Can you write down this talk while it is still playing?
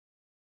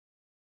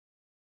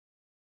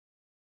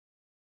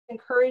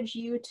encourage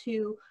you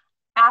to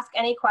ask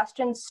any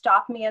questions,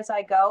 stop me as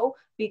I go,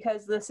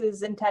 because this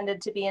is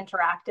intended to be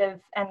interactive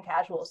and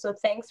casual. So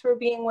thanks for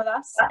being with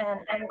us,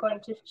 and I'm going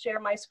to share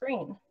my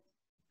screen.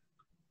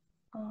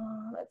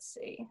 Let's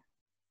see.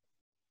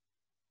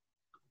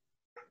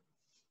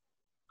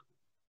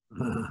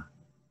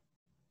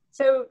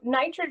 So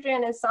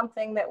nitrogen is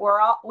something that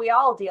we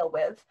all deal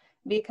with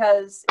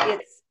because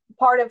it's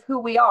part of who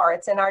we are.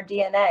 It's in our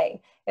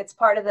DNA. It's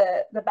part of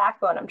the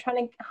backbone. I'm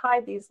trying to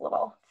hide these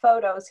little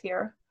photos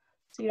here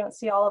so you don't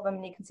see all of them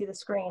and you can see the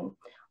screen.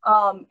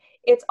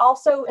 It's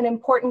also an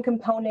important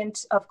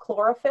component of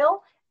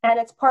chlorophyll, and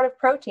it's part of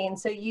protein.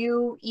 So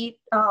you eat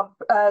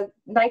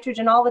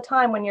nitrogen all the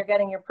time when you're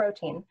getting your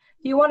protein.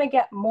 If you want to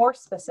get more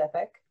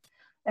specific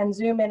and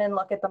zoom in and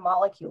look at the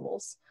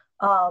molecules,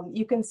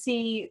 you can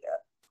see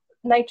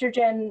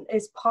nitrogen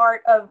is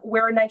part of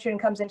where nitrogen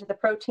comes into the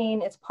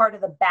protein. It's part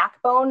of the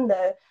backbone,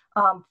 the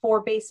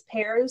 4 base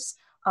pairs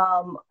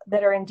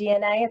that are in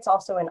DNA. It's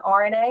also in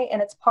RNA,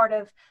 and it's part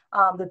of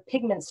the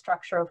pigment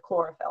structure of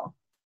chlorophyll.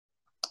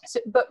 So,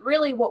 but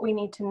really what we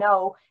need to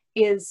know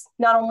is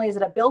not only is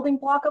it a building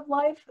block of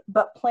life,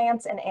 but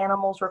plants and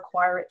animals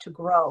require it to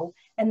grow.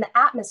 And the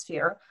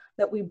atmosphere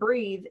that we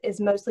breathe is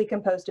mostly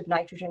composed of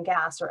nitrogen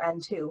gas, or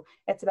N2.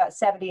 It's about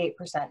 78%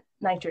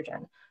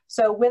 nitrogen.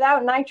 So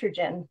without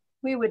nitrogen,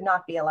 we would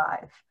not be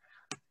alive.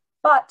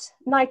 But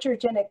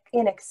nitrogen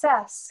in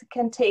excess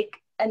can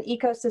take an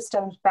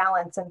ecosystem's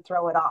balance and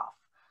throw it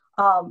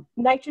off.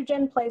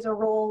 Nitrogen plays a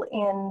role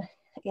in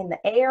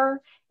the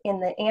air, in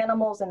the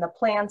animals, in the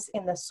plants,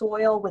 in the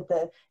soil with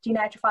the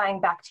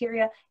denitrifying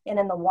bacteria, and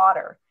in the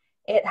water.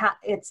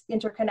 It's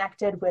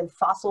interconnected with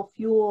fossil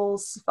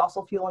fuels,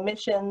 fossil fuel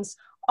emissions,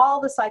 all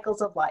the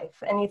cycles of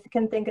life. And you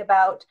can think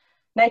about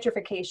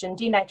nitrification,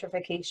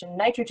 denitrification,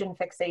 nitrogen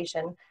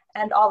fixation,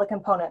 and all the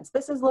components.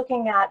 This is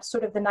looking at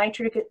sort of the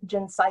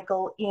nitrogen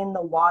cycle in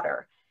the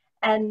water.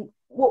 And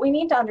what we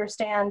need to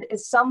understand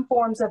is some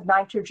forms of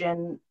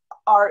nitrogen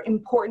are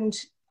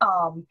important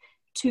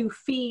to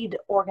feed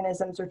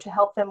organisms or to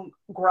help them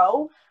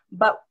grow,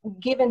 but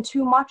given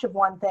too much of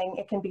one thing,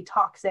 it can be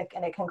toxic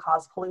and it can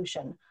cause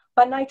pollution.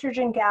 But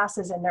nitrogen gas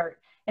is inert,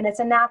 and it's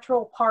a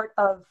natural part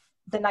of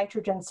the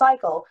nitrogen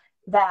cycle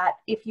that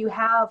if you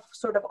have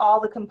sort of all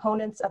the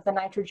components of the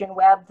nitrogen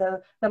web,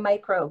 the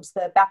microbes,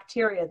 the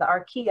bacteria, the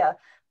archaea,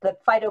 the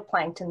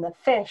phytoplankton, the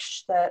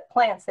fish, the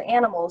plants, the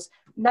animals,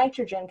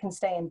 nitrogen can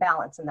stay in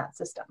balance in that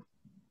system.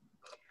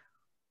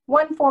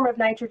 One form of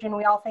nitrogen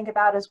we all think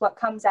about is what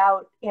comes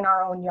out in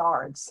our own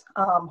yards.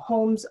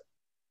 Homes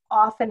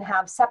often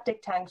have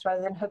septic tanks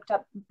rather than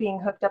being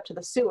hooked up to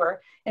the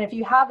sewer. And if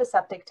you have a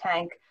septic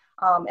tank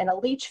and a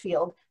leach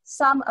field,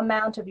 some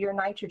amount of your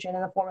nitrogen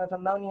in the form of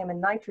ammonium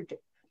and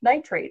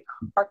nitrate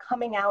are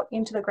coming out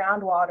into the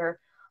groundwater,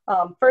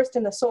 first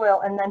in the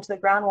soil and then to the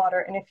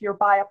groundwater. And if you're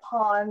by a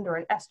pond or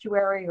an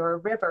estuary or a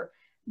river,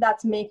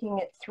 that's making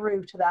it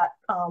through to that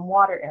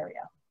water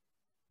area,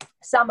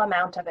 some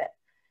amount of it.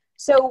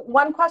 So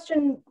one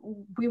question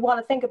we want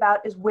to think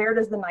about is, where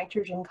does the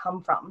nitrogen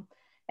come from?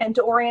 And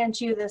to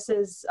orient you, this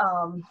is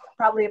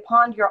probably a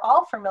pond you're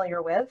all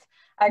familiar with.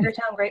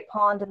 Edgartown Great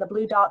Pond, and the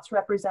blue dots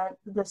represent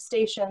the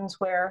stations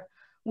where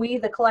we,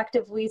 the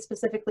collective we,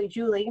 specifically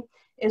Julie,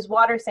 is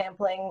water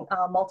sampling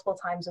multiple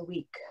times a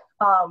week.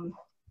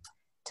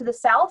 To the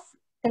south,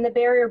 in the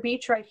barrier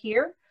beach right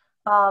here,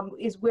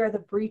 is where the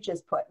breach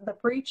is put. The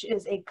breach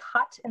is a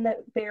cut in the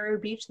barrier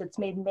beach that's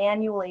made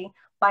manually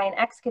by an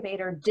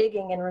excavator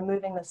digging and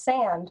removing the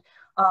sand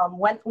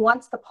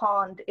once the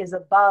pond is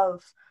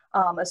above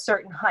a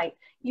certain height.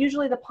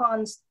 Usually the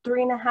pond's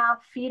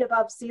 3.5 feet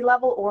above sea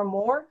level or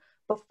more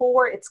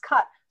before it's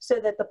cut, so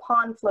that the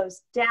pond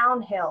flows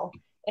downhill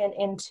and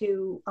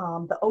into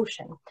the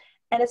ocean.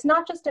 And it's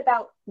not just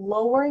about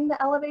lowering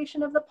the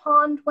elevation of the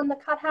pond when the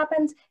cut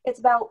happens, it's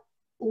about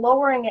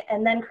lowering it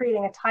and then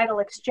creating a tidal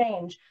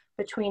exchange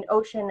between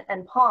ocean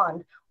and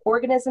pond.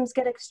 Organisms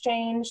get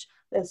exchanged,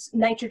 this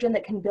nitrogen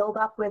that can build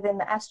up within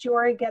the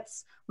estuary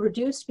gets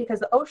reduced because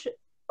the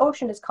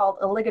ocean is called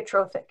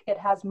oligotrophic. It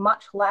has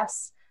much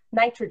less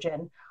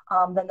nitrogen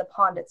than the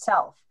pond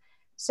itself.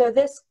 So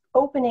this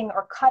opening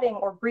or cutting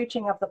or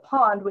breaching of the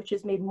pond, which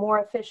is made more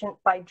efficient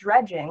by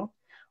dredging,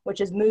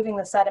 which is moving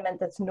the sediment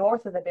that's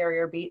north of the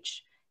barrier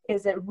beach,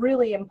 is a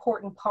really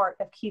important part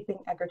of keeping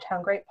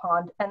Edgartown Great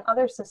Pond and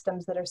other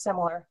systems that are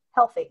similar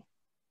healthy.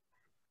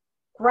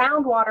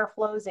 Groundwater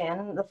flows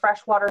in, the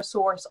freshwater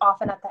source,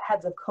 often at the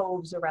heads of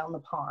coves around the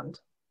pond.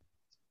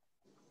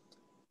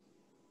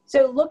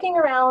 So looking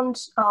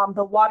around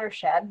the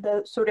watershed,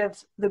 the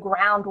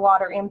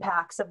groundwater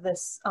impacts of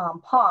this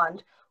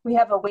pond, we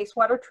have a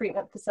wastewater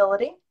treatment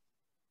facility.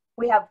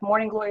 We have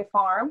Morning Glory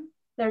Farm.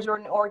 There's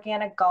an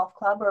organic golf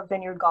club or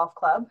vineyard golf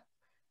club.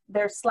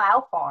 There's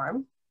Slough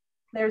Farm.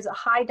 There's a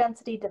high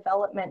density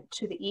development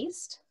to the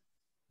east.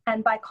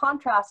 And by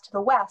contrast to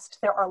the west,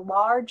 there are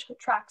large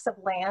tracts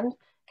of land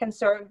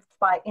conserved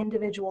by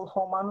individual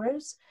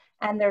homeowners.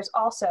 And there's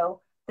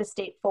also the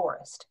state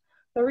forest.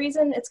 The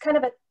reason, it's kind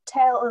of a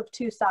tale of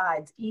two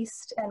sides,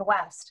 east and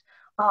west.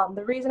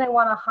 The reason I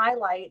want to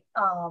highlight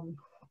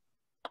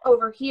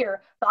over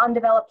here, the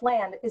undeveloped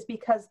land, is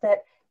because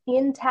that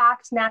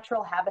intact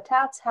natural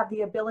habitats have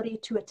the ability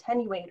to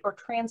attenuate or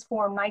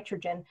transform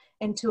nitrogen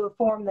into a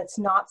form that's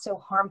not so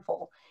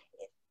harmful.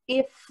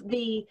 If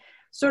the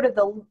sort of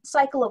the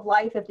cycle of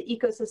life of the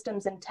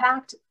ecosystem's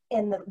intact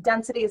and the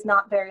density is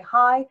not very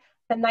high,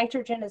 the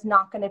nitrogen is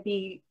not going to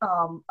be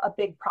a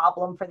big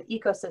problem for the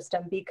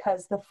ecosystem,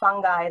 because the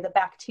fungi, the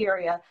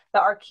bacteria, the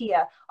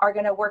archaea are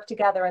going to work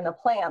together in the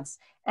plants,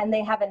 and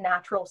they have a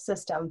natural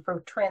system for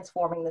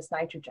transforming this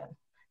nitrogen.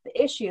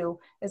 The issue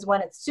is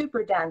when it's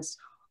super dense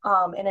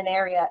in an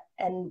area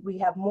and we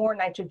have more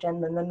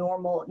nitrogen than the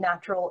normal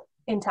natural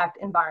intact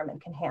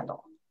environment can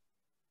handle.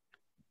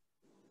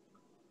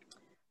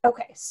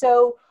 Okay,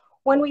 so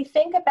when we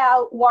think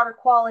about water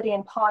quality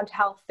and pond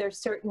health, there's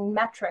certain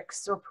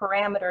metrics or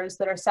parameters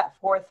that are set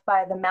forth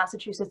by the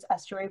Massachusetts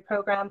Estuary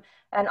Program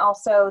and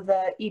also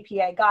the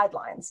EPA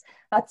guidelines.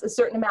 That's a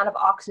certain amount of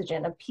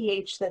oxygen, a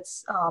pH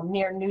that's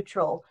near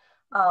neutral,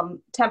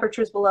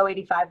 temperatures below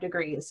 85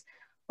 degrees.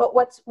 But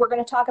what we're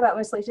going to talk about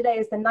mostly today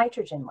is the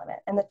nitrogen limit.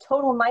 And the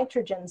total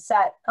nitrogen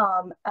set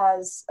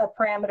as a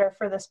parameter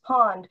for this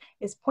pond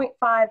is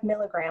 0.5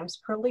 milligrams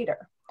per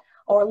liter,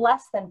 or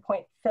less than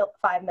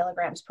 0.5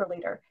 milligrams per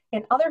liter.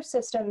 In other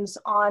systems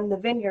on the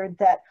vineyard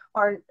that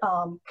are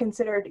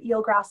considered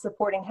eelgrass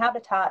supporting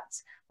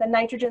habitats, the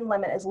nitrogen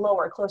limit is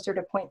lower, closer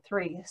to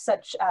 0.3,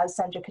 such as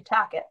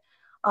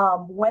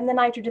Senja-Kataket. When the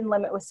nitrogen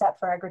limit was set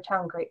for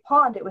Edgartown Great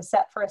Pond, it was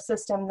set for a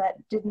system that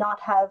did not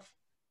have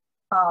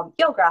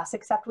eelgrass,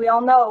 except we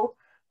all know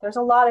there's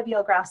a lot of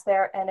eelgrass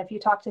there. And if you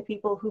talk to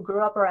people who grew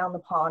up around the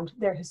pond,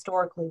 there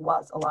historically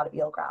was a lot of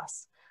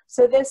eelgrass.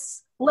 So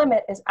this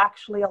limit is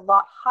actually a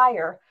lot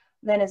higher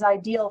than is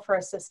ideal for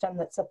a system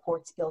that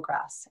supports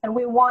eelgrass. And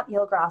we want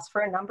eelgrass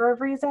for a number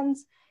of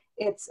reasons.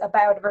 It's a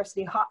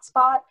biodiversity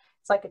hotspot.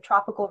 It's like a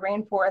tropical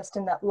rainforest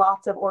in that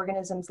lots of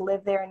organisms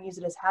live there and use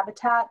it as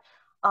habitat.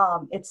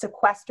 It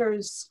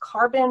sequesters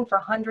carbon for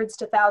hundreds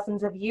to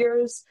thousands of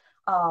years.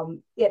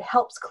 It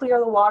helps clear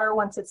the water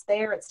once it's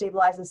there. It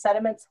stabilizes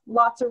sediments,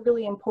 lots of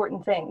really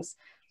important things.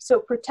 So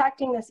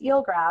protecting this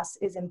eelgrass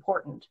is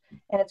important,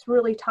 and it's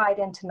really tied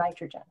into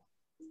nitrogen.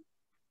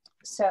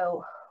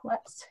 So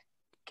let's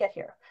get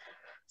here.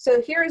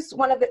 So here's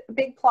one of the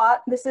big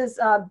plot. This is,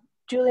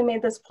 Julie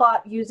made this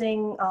plot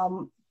using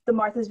the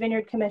Martha's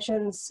Vineyard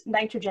Commission's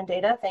nitrogen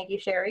data. Thank you,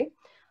 Sherry.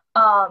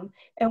 And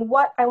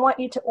what I want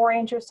you to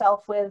orient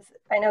yourself with,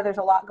 I know there's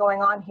a lot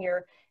going on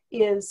here,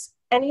 is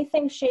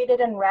anything shaded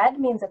in red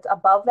means it's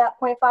above that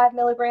 0.5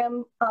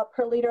 milligram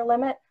per liter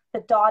limit. The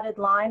dotted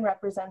line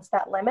represents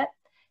that limit.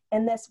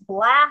 And this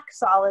black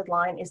solid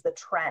line is the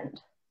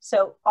trend.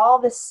 So all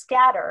this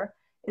scatter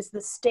is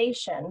the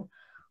station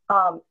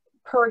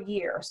per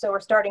year. So we're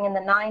starting in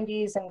the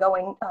 90s and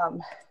going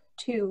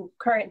to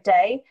current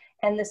day.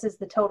 And this is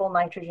the total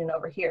nitrogen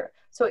over here.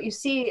 So what you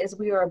see is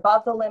we were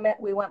above the limit,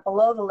 we went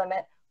below the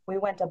limit, we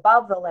went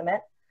above the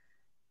limit.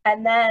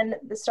 And then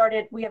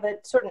we have a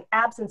certain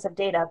absence of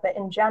data, but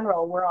in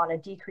general, we're on a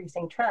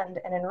decreasing trend.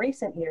 And in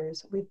recent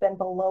years, we've been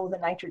below the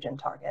nitrogen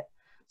target.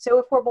 So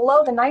if we're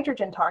below the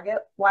nitrogen target,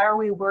 why are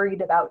we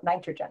worried about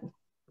nitrogen?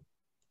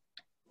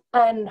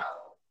 And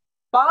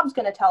Bob's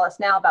going to tell us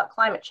now about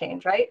climate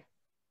change, right?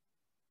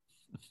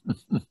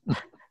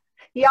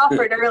 He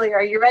offered earlier.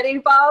 Are you ready,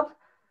 Bob?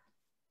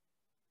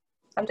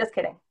 I'm just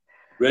kidding.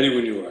 Ready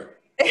when you are.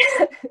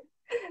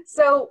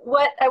 So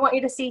what I want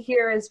you to see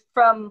here is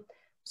from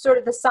sort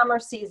of the summer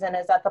season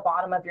is at the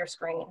bottom of your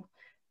screen,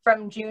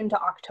 from June to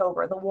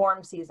October, the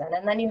warm season.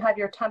 And then you have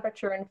your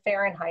temperature in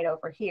Fahrenheit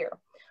over here.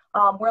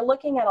 We're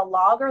looking at a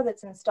logger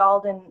that's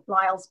installed in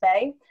Lyles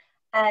Bay.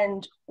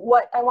 And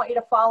what I want you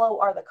to follow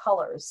are the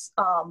colors.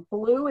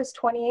 Blue is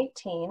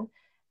 2018,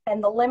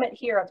 and the limit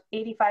here of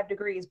 85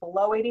 degrees,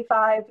 below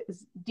 85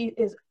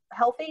 is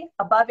healthy,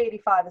 above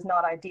 85 is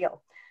not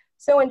ideal.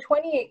 So in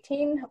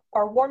 2018,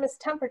 our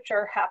warmest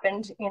temperature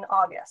happened in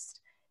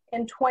August.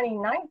 In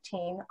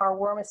 2019, our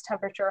warmest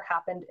temperature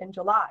happened in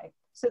July.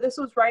 So this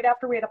was right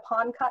after we had a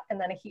pond cut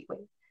and then a heat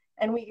wave,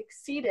 and we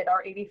exceeded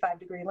our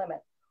 85-degree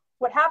limit.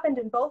 What happened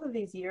in both of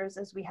these years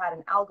is we had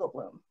an algal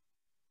bloom.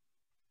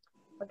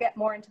 We'll get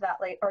more into that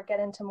later, or get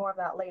into more of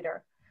that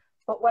later.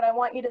 But what I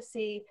want you to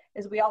see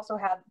is we also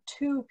have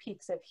two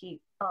peaks of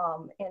heat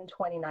in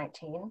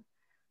 2019.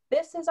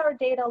 This is our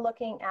data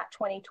looking at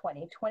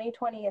 2020.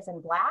 2020 is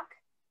in black,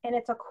 and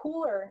it's a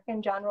cooler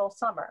in general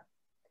summer.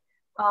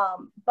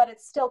 But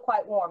it's still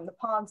quite warm. The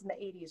pond's in the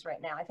 80s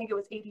right now. I think it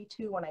was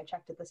 82 when I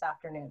checked it this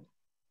afternoon.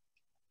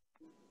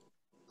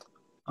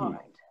 All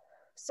right.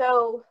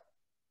 So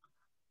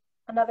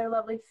another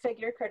lovely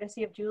figure,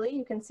 courtesy of Julie.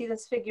 You can see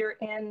this figure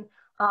in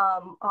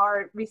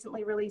our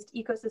recently released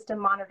Ecosystem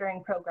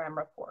Monitoring Program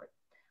report.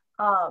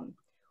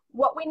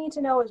 What we need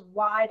to know is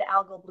why the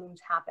algal blooms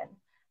happen.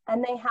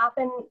 And they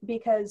happen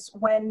because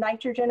when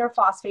nitrogen or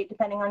phosphate,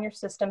 depending on your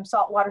system,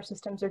 saltwater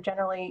systems are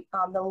generally,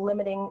 the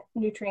limiting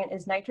nutrient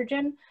is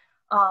nitrogen.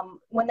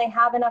 When they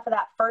have enough of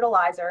that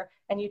fertilizer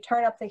and you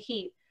turn up the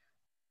heat,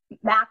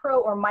 macro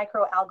or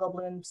micro algal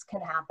blooms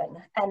can happen.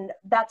 And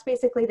that's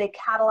basically they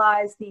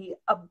catalyze the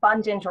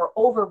abundant or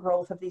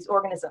overgrowth of these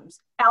organisms.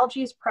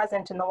 Algae is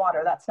present in the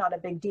water. That's not a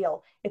big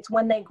deal. It's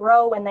when they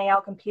grow and they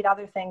outcompete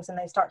other things and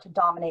they start to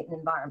dominate an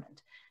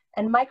environment.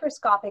 And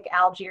microscopic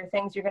algae are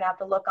things you're going to have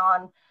to look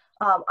on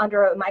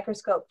under a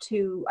microscope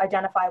to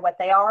identify what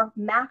they are.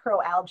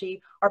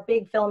 Macroalgae are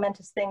big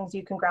filamentous things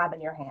you can grab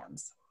in your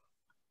hands.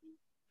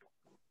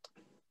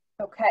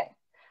 Okay,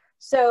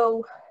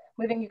 so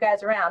moving you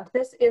guys around,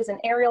 this is an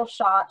aerial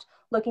shot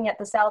looking at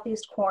the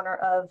southeast corner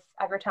of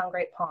Agritown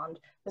Great Pond.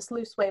 The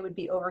sluice way would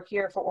be over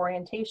here for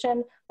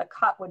orientation. The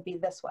cut would be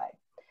this way.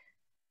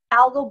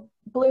 Algal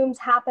blooms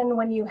happen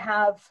when you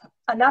have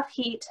enough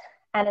heat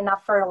and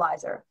enough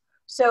fertilizer.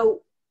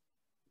 So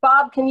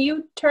Bob, can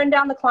you turn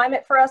down the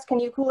climate for us? Can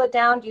you cool it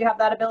down? Do you have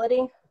that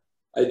ability?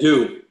 I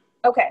do.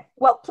 Okay,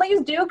 well,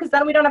 please do, because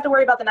then we don't have to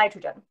worry about the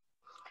nitrogen.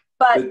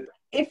 But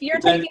if you're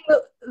taking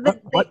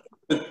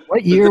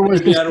what year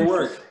was this? Out of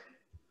work.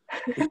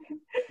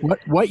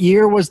 What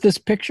year was this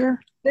picture?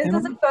 This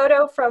is a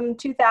photo from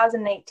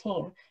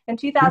 2018. In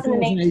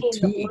 2018,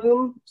 the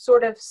bloom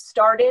sort of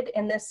started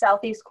in this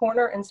southeast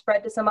corner and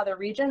spread to some other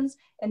regions.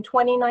 In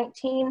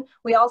 2019,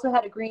 we also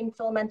had a green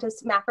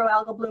filamentous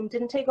macroalgal bloom.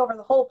 Didn't take over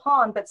the whole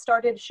pond, but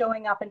started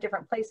showing up in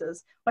different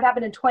places. What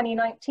happened in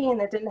 2019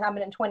 that didn't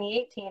happen in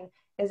 2018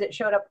 is it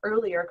showed up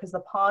earlier because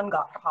the pond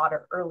got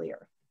hotter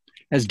earlier.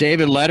 Has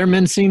David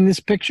Letterman seen this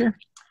picture?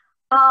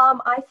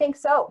 I think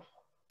so.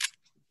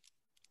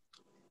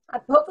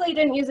 Hopefully he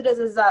didn't use it as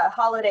his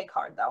holiday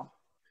card though.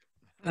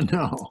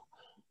 No.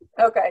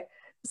 Okay,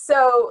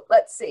 so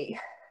let's see.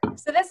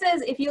 So this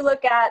is, if you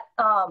look at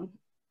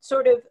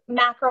sort of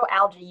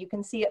macroalgae, you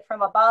can see it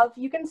from above.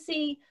 You can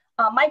see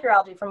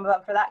microalgae from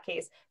above for that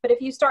case. But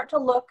if you start to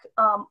look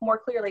more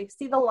clearly,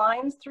 see the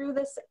lines through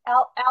this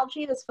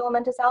algae, this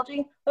filamentous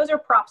algae? Those are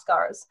prop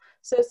scars.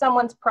 So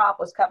someone's prop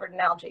was covered in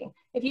algae.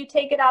 If you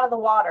take it out of the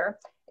water,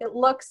 it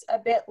looks a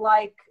bit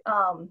like,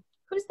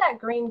 who's that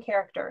green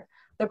character?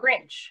 The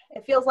Grinch.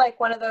 It feels like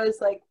one of those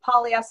like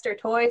polyester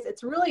toys.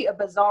 It's really a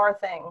bizarre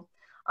thing.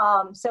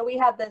 So we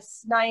had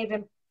this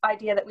naive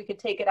idea that we could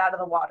take it out of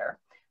the water.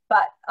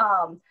 But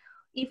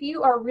if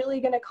you are really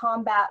going to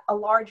combat a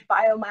large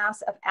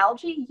biomass of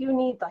algae, you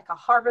need like a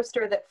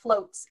harvester that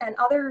floats, and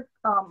other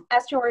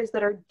estuaries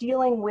that are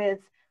dealing with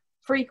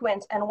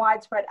frequent and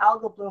widespread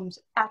algal blooms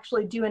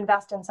actually do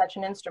invest in such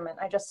an instrument.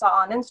 I just saw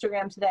on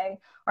Instagram today,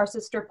 our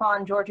sister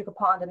pond, Georgia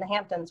Pond in the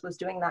Hamptons, was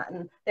doing that,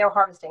 and they were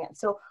harvesting it.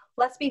 So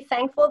let's be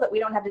thankful that we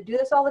don't have to do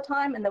this all the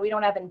time and that we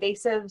don't have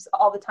invasives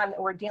all the time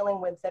that we're dealing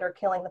with that are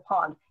killing the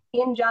pond.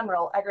 In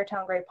general,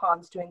 Agritown Great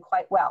Pond's doing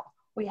quite well.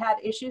 We had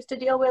issues to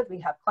deal with. We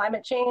have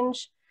climate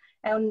change.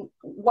 And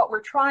what we're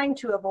trying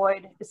to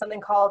avoid is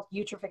something called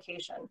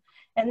eutrophication.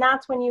 And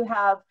that's when you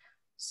have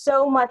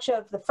so much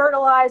of the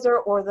fertilizer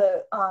or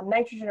the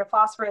nitrogen or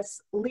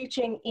phosphorus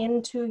leaching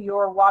into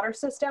your water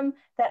system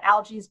that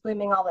algae is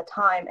blooming all the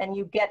time, and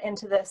you get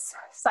into this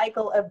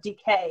cycle of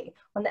decay.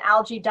 When the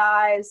algae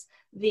dies,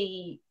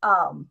 the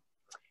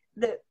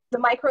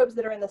microbes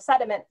that are in the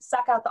sediment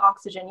suck out the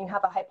oxygen. You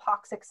have a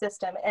hypoxic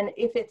system, and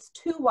if it's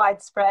too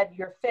widespread,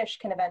 your fish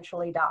can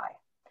eventually die,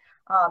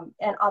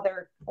 and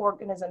other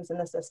organisms in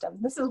the system.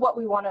 This is what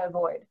we want to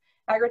avoid.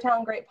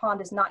 Agritown Great Pond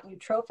is not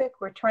eutrophic.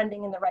 We're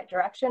trending in the right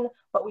direction,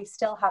 but we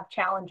still have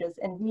challenges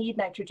and need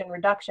nitrogen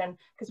reduction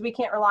because we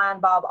can't rely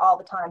on Bob all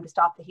the time to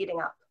stop the heating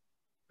up.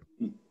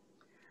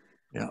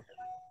 Yeah.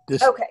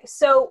 Okay,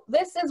 so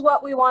this is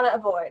what we want to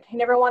avoid. You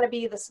never want to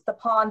be the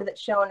pond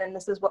that's shown, and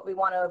this is what we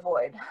want to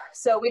avoid.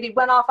 So we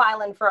went off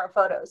island for our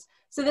photos.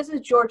 So this is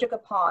Georgia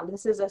Pond.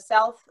 This is a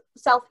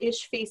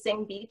south-ish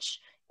facing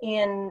beach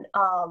in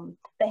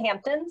the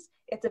Hamptons.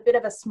 It's a bit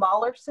of a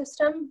smaller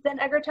system than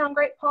Agritown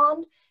Great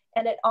Pond.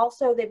 And it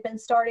also, they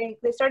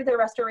started their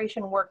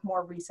restoration work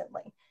more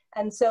recently.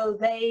 And so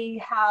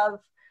they've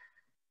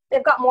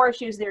got more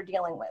issues they're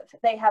dealing with.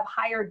 They have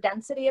higher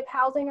density of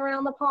housing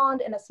around the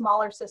pond in a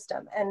smaller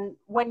system. And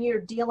when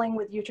you're dealing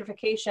with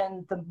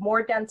eutrophication, the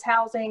more dense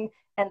housing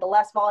and the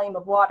less volume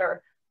of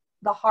water,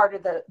 the harder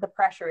the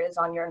pressure is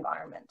on your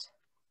environment.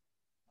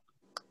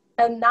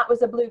 And that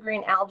was a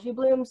blue-green algae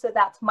bloom, so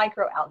that's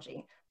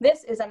microalgae.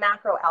 This is a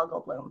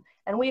macroalgal bloom.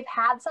 And we've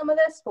had some of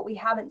this, but we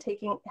haven't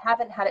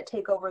had it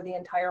take over the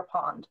entire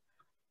pond.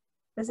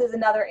 This is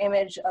another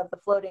image of the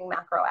floating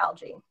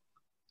macroalgae.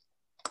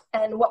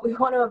 And what we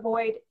want to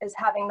avoid is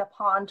having the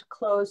pond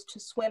closed to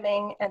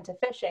swimming and to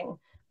fishing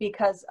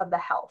because of the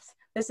health.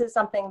 This is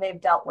something they've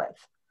dealt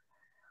with.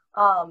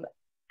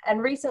 And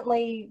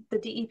recently, the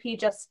DEP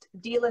just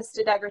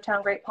delisted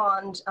Agritown Great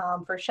Pond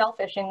for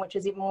shellfishing, which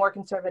is even more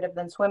conservative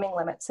than swimming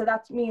limits. So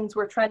that means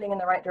we're trending in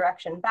the right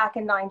direction. Back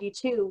in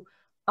 '92,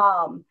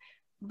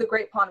 the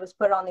Great Pond was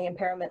put on the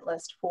impairment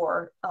list by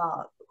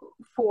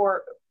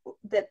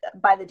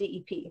the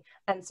DEP.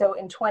 And so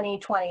in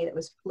 2020, it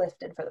was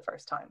lifted for the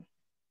first time.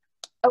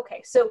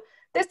 Okay, so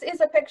this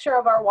is a picture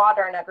of our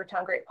water in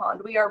Agritown Great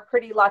Pond. We are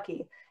pretty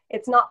lucky.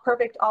 It's not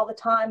perfect all the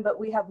time, but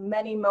we have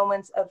many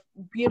moments of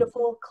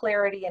beautiful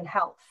clarity and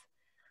health.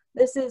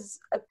 This is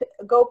a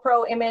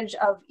GoPro image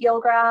of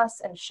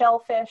eelgrass and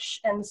shellfish,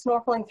 and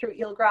snorkeling through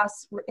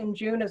eelgrass in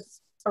June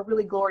is a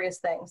really glorious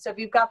thing. So if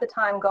you've got the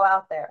time, go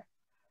out there.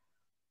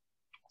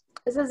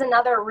 This is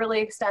another really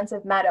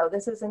extensive meadow.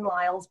 This is in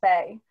Lyles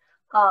Bay,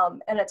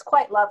 and it's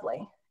quite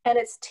lovely. And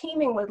it's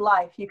teeming with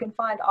life. You can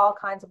find all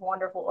kinds of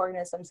wonderful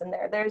organisms in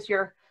there. There's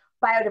your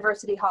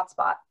biodiversity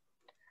hotspot.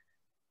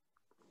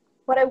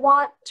 What I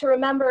want to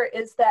remember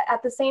is that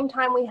at the same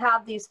time we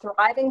have these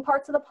thriving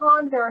parts of the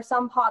pond, there are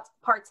some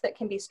parts that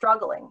can be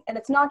struggling. And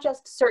it's not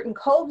just certain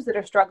coves that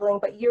are struggling,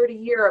 but year to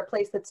year, a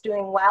place that's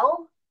doing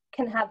well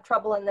can have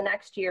trouble in the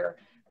next year,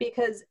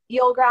 because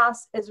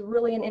eelgrass is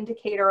really an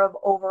indicator of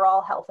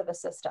overall health of a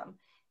system.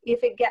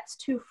 If it gets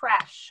too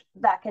fresh,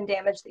 that can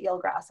damage the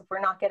eelgrass if we're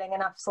not getting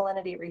enough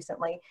salinity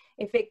recently.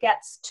 If it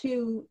gets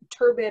too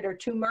turbid or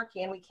too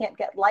murky and we can't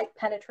get light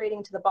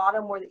penetrating to the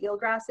bottom where the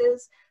eelgrass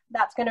is,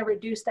 that's going to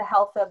reduce the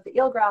health of the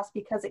eelgrass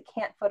because it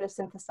can't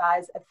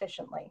photosynthesize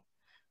efficiently.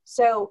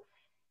 So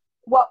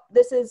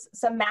this is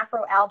some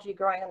macroalgae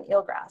growing on the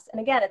eelgrass. And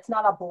again, it's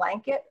not a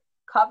blanket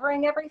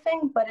covering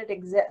everything, but it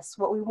exists.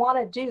 What we want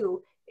to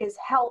do is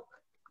help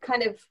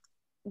kind of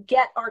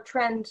get our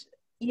trend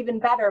even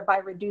better by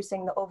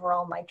reducing the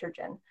overall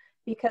nitrogen,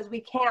 because we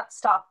can't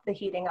stop the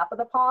heating up of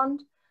the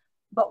pond,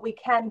 but we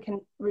can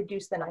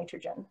reduce the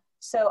nitrogen.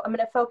 So I'm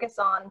going to focus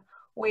on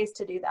ways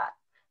to do that.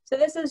 So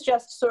this is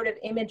just sort of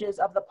images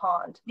of the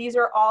pond. These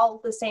are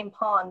all the same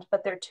pond,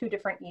 but they're 2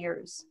 different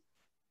years.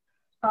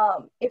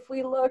 If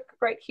we look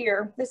right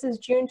here, this is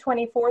June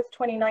 24th,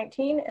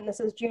 2019, and this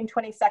is June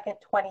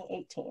 22nd,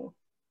 2018.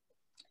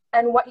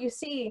 And what you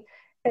see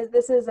is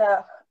this is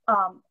a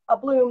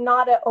bloom,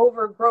 not an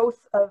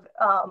overgrowth of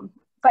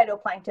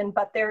phytoplankton,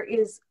 but there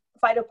is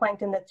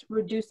phytoplankton that's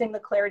reducing the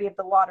clarity of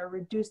the water,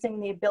 reducing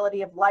the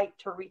ability of light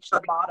to reach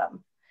the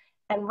bottom.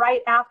 And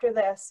right after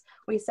this,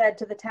 we said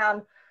to the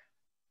town,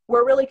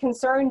 we're really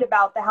concerned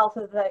about the health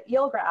of the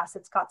eelgrass.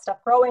 It's got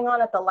stuff growing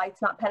on it. The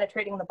light's not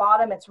penetrating the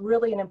bottom. It's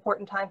really an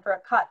important time for a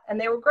cut.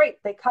 And they were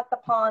great. They cut the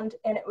pond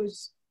and it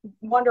was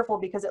wonderful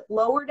because it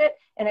lowered it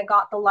and it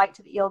got the light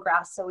to the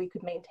eelgrass so we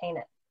could maintain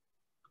it.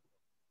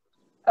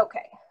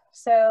 Okay,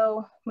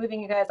 so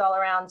moving you guys all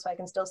around so I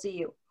can still see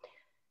you.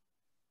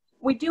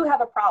 We do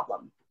have a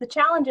problem. The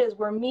challenge is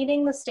we're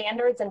meeting the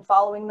standards and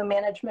following the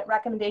management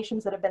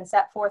recommendations that have been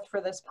set forth for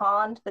this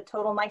pond. The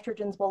total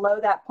nitrogen's below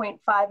that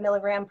 0.5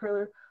 milligram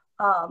per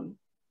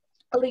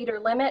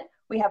liter limit.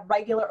 We have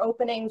regular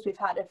openings. We've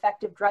had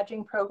effective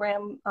dredging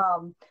program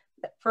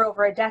for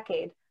over a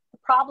decade. The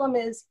problem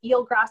is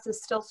eelgrass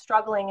is still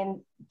struggling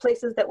in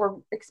places that we're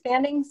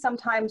expanding,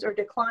 sometimes are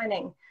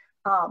declining.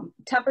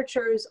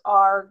 Temperatures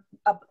are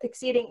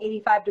exceeding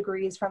 85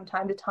 degrees from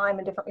time to time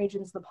in different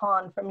regions of the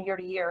pond from year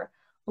to year.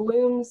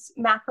 Blooms,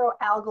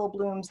 macroalgal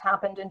blooms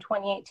happened in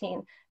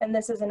 2018. And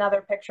this is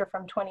another picture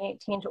from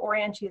 2018 to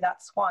orient you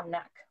that swan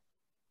neck.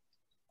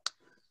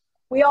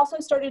 We also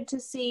started to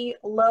see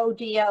low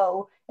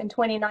DO in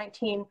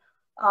 2019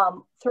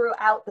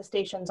 throughout the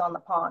stations on the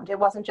pond. It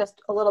wasn't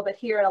just a little bit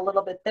here and a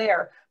little bit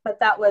there, but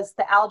that was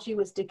the algae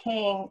was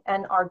decaying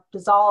and our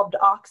dissolved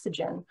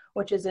oxygen,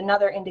 which is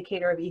another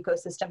indicator of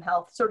ecosystem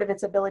health, sort of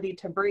its ability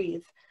to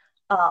breathe,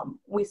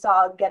 we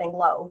saw getting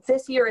low.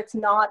 This year, it's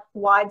not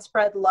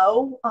widespread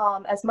low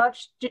as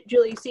much.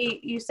 Julie,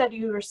 you said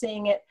you were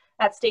seeing it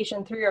at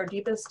station 3, our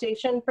deepest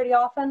station, pretty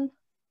often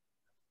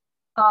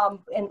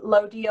in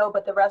low DO,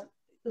 but the rest,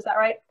 is that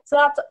right? So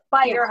that's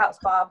by your house,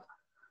 Bob.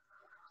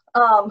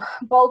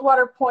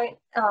 Baldwater Point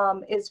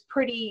is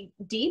pretty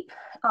deep.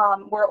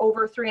 We're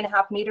over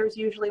 3.5 meters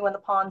usually when the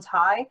pond's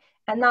high,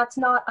 and that's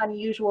not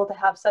unusual to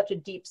have such a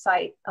deep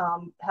site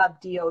have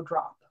DO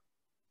drop.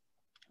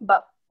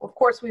 But of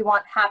course we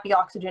want happy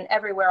oxygen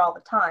everywhere all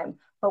the time,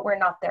 but we're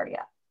not there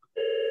yet.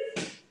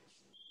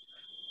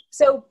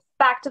 So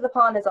back to the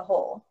pond as a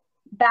whole,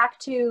 back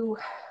to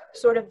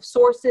sort of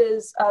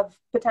sources of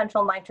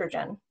potential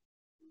nitrogen.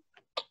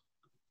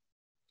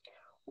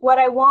 What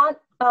I want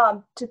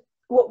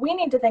what we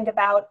need to think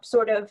about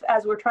sort of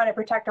as we're trying to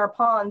protect our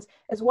ponds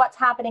is what's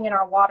happening in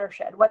our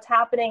watershed, what's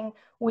happening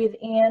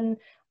within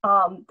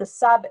the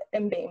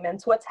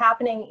sub-embayments, what's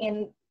happening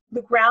in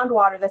the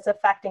groundwater that's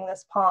affecting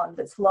this pond,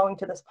 that's flowing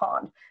to this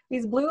pond.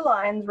 These blue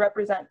lines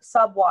represent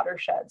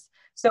sub-watersheds.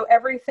 So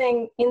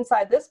everything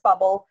inside this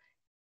bubble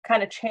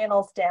kind of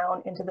channels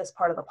down into this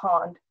part of the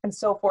pond and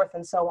so forth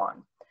and so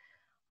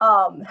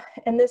on.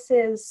 And this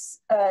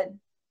is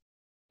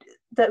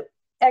the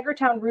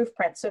Eggertown roof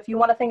print. So if you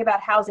want to think about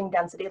housing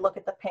density, look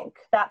at the pink.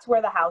 That's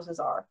where the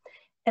houses are.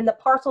 And the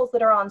parcels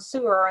that are on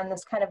sewer are in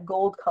this kind of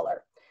gold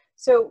color.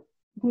 So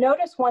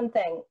notice one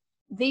thing.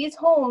 These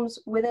homes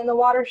within the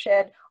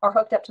watershed are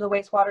hooked up to the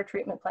wastewater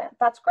treatment plant.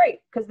 That's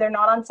great because they're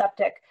not on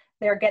septic.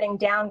 They're getting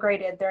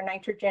downgraded. Their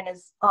nitrogen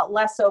is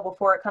less so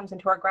before it comes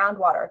into our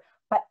groundwater.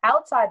 But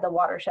outside the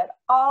watershed,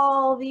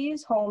 all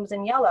these homes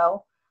in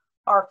yellow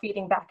are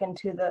feeding back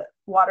into the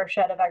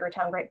watershed of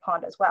Eggertown Great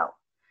Pond as well.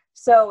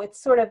 So it's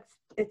sort of,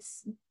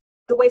 it's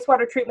the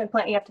wastewater treatment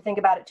plant, you have to think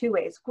about it 2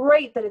 ways.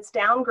 Great that it's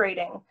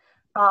downgrading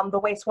the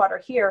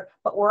wastewater here,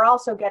 but we're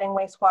also getting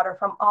wastewater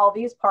from all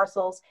these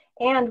parcels,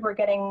 and we're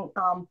getting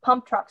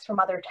pump trucks from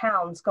other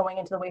towns going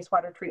into the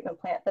wastewater treatment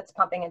plant that's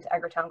pumping into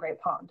Eggertown Great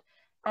Pond.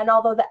 And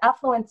although the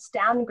effluent's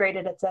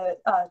downgraded, it's a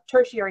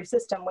tertiary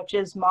system, which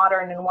is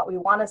modern and what we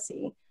want to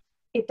see,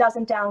 it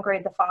doesn't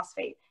downgrade the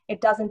phosphate.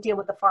 It doesn't deal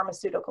with the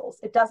pharmaceuticals.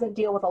 It doesn't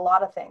deal with a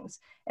lot of things.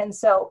 And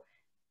so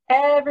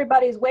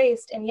everybody's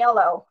waste in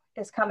yellow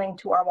is coming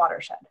to our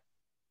watershed.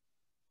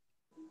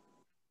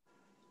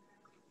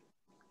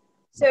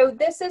 So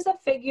this is a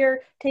figure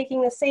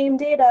taking the same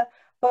data,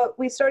 but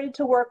we started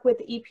to work with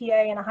the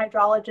EPA and a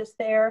hydrologist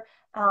there,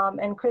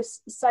 and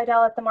Chris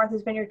Seidel at the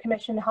Martha's Vineyard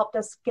Commission helped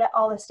us get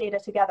all this data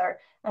together.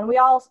 And we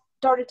all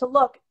started to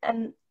look,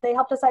 and they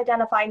helped us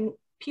identify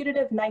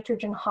putative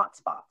nitrogen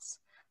hotspots,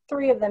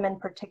 3 of them in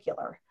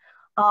particular.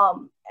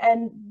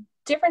 And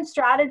different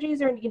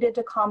strategies are needed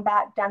to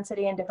combat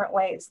density in different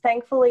ways.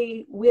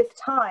 Thankfully, with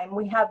time,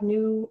 we have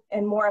new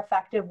and more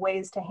effective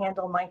ways to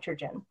handle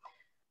nitrogen.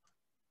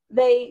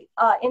 They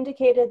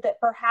indicated that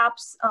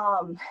perhaps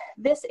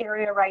this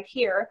area right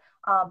here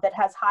that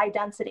has high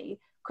density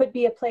could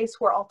be a place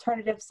where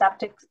alternative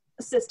septic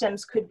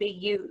systems could be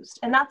used.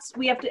 And that's,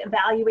 we have to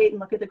evaluate and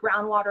look at the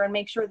groundwater and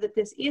make sure that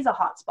this is a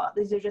hotspot.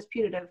 These are just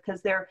putative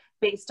because they're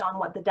based on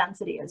what the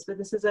density is. But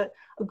this is a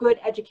good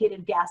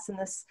educated guess, and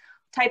this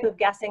type of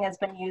guessing has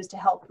been used to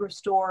help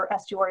restore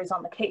estuaries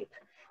on the Cape.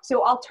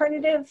 So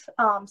alternative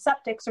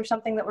septics are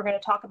something that we're going to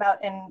talk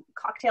about in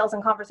cocktails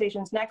and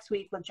conversations next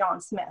week with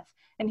John Smith.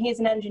 And he's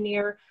an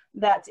engineer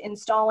that's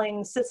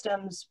installing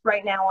systems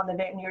right now on the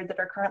vineyard that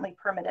are currently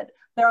permitted.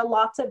 There are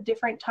lots of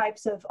different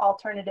types of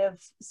alternative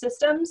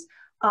systems.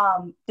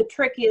 The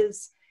trick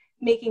is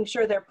making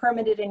sure they're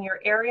permitted in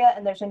your area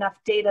and there's enough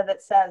data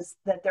that says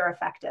that they're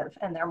effective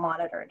and they're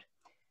monitored.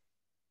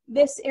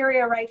 This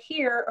area right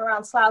here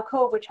around Slough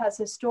Cove, which has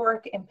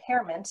historic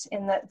impairment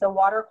in the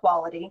water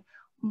quality,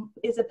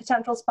 is a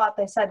potential spot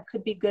they said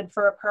could be good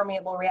for a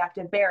permeable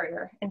reactive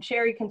barrier. And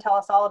Sherry can tell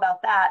us all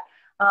about that.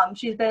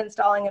 She's been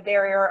installing a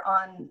barrier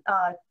on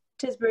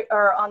Tisbury,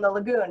 or on the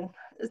lagoon.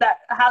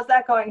 How's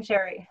that going,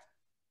 Sherry?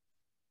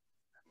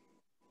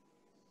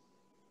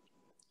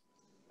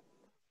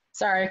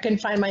 Sorry, I couldn't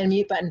find my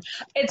unmute button.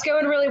 It's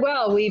going really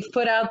well. We've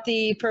put out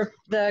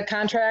the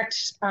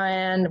contract,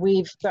 and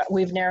we've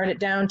narrowed it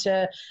down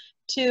to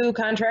 2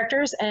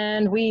 contractors,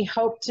 and we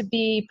hope to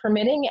be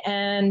permitting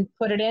and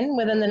put it in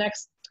within the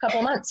next couple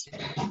of months.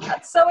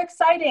 That's so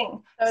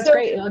exciting. So it's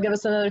great. It'll give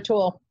us another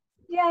tool.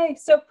 Yay.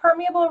 So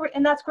permeable,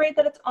 and that's great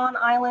that it's on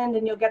island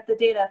and you'll get the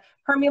data.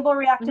 Permeable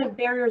reactive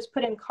barriers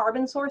put in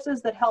carbon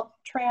sources that help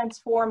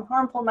transform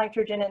harmful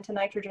nitrogen into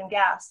nitrogen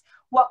gas.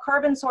 What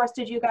carbon source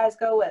did you guys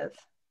go with?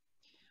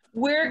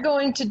 We're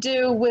going to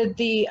do with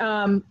the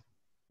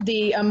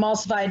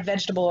emulsified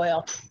vegetable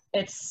oil.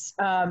 They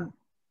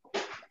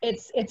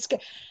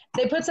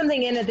put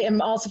something in it, the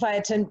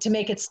emulsify to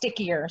make it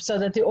stickier so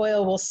that the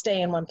oil will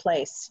stay in one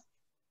place.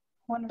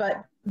 Wonderful.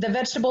 But the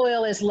vegetable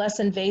oil is less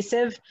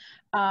invasive.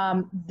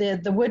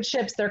 The wood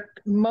chips,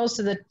 most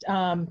of the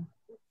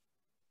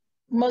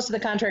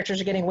contractors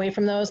are getting away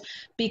from those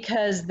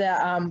because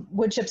the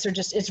wood chips are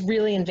just, it's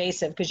really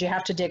invasive because you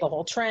have to dig a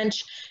whole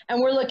trench. And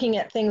we're looking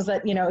at things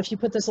that, you know, if you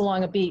put this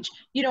along a beach,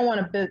 you don't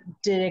want to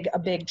dig a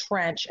big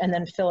trench and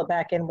then fill it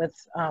back in with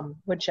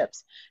wood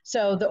chips.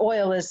 So the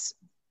oil is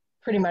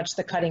pretty much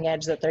the cutting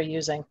edge that they're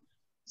using.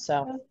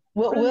 So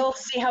we'll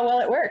see how well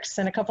it works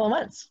in a couple of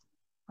months.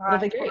 It'll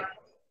be great.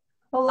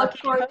 We'll look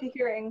forward to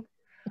hearing.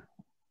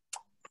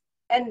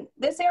 And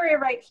this area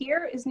right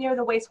here is near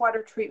the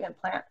wastewater treatment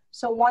plant.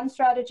 So one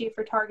strategy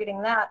for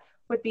targeting that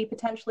would be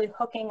potentially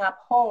hooking up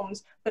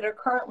homes that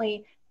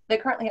currently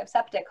have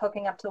septic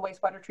hooking up to the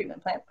wastewater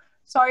treatment plant.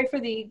 Sorry for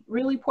the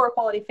really poor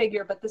quality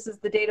figure, but this is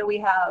the data we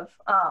have.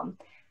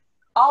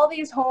 All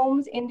these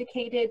homes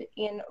indicated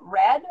in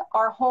red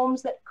are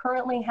homes that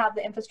currently have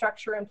the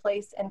infrastructure in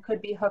place and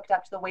could be hooked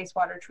up to the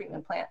wastewater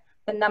treatment plant.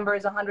 The number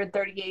is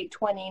 138,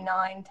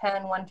 29, 10,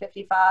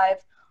 155.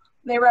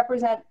 They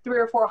represent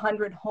 300 or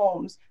 400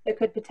 homes that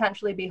could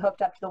potentially be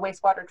hooked up to the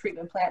wastewater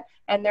treatment plant,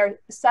 and their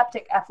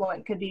septic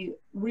effluent could be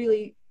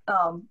really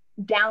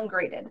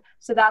downgraded.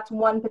 So that's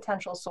one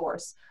potential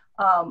source,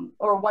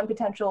 or one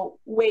potential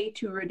way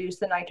to reduce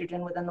the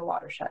nitrogen within the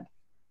watershed.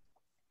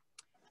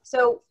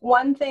 So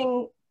one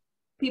thing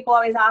people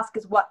always ask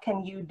is, what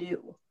can you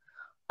do?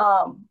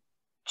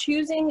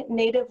 Choosing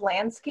native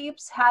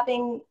landscapes,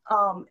 having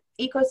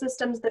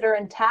ecosystems that are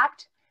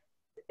intact,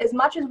 as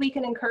much as we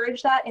can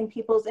encourage that in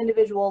people's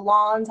individual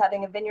lawns,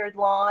 having a vineyard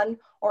lawn,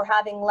 or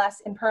having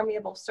less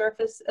impermeable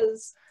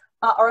surfaces,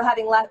 or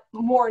having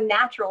more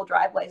natural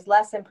driveways,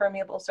 less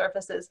impermeable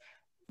surfaces,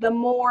 the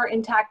more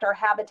intact our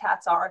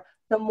habitats are,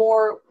 the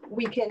more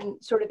we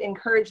can sort of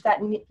encourage that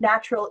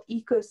natural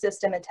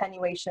ecosystem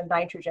attenuation of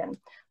nitrogen.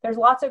 There's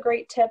lots of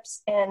great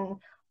tips in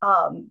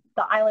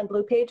the Island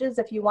Blue Pages.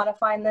 If you want to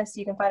find this,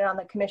 you can find it on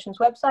the Commission's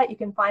website. You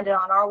can find it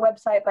on our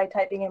website by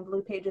typing in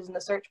Blue Pages in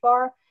the search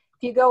bar.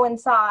 If you go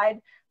inside,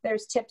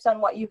 There's tips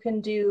on what you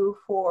can do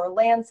for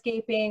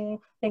landscaping,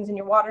 things in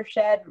your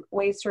watershed,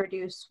 ways to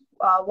reduce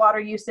water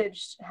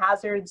usage,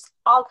 hazards,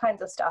 all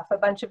kinds of stuff. A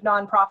bunch of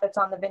nonprofits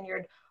on the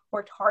vineyard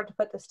worked hard to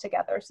put this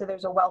together, so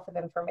there's a wealth of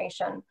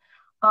information.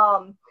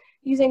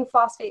 Using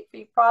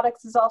phosphate-free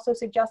products is also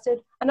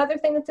suggested. Another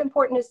thing that's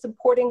important is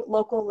supporting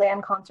local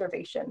land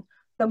conservation.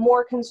 The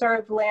more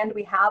conserved land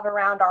we have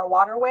around our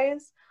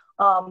waterways,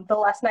 the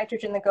less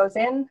nitrogen that goes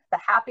in, the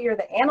happier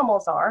the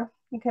animals are.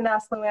 You can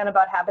ask Luann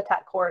about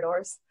habitat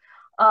corridors.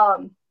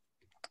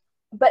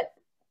 But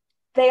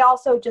they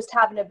also just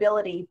have an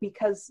ability,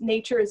 because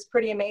nature is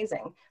pretty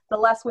amazing. The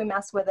less we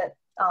mess with it,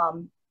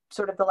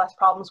 sort of the less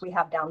problems we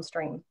have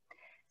downstream.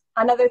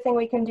 Another thing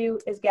we can do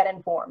is get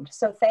informed.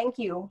 So thank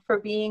you for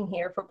being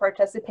here, for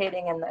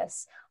participating in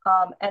this.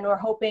 And we're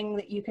hoping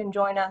that you can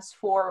join us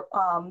for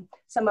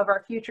some of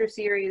our future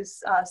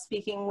series,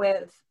 speaking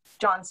with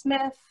John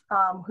Smith,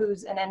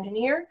 who's an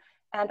engineer,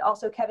 and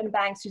also Kevin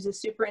Banks, who's a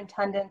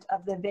superintendent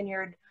of the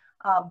Vineyard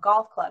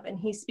Golf Club. And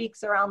he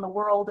speaks around the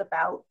world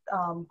about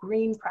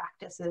green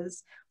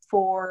practices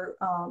for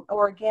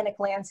organic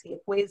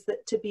landscape, ways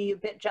that to be a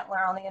bit gentler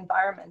on the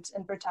environment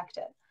and protect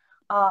it.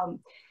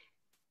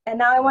 And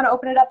now I want to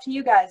open it up to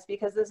you guys,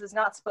 because this is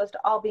not supposed to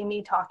all be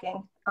me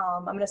talking.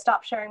 I'm going to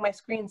stop sharing my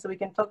screen so we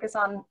can focus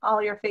on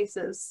all your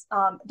faces.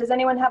 Does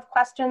anyone have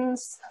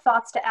questions,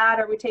 thoughts to add?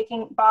 Are we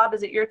taking, Bob,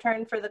 is it your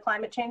turn for the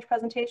climate change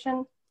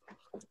presentation?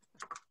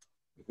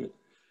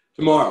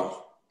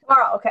 Tomorrow.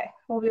 Tomorrow, okay.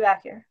 We'll be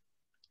back here.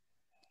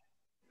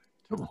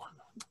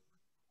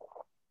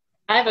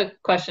 I have a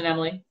question,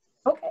 Emily.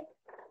 Okay.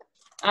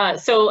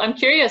 So I'm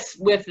curious,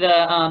 with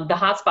the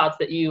hotspots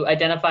that you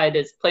identified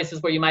as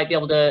places where you might be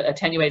able to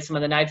attenuate some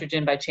of the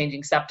nitrogen by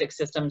changing septic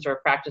systems or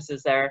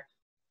practices there,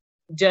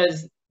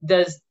 does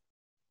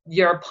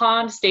your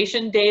pond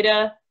station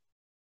data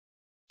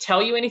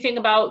tell you anything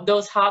about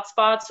those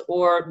hotspots?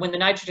 Or when the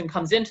nitrogen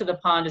comes into the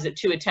pond, is it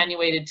too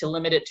attenuated to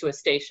limit it to a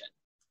station?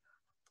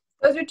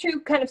 Those are two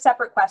kind of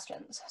separate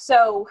questions.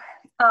 So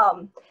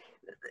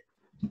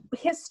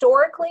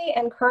historically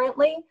and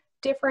currently,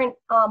 different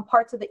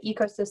parts of the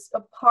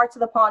ecosystem, parts of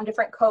the pond,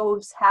 different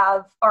coves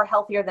are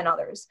healthier than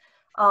others.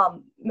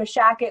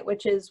 Meshacket,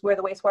 which is where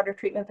the wastewater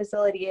treatment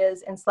facility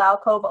is, and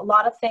Slough Cove, a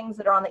lot of things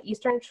that are on the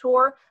eastern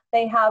shore,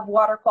 they have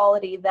water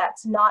quality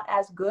that's not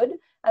as good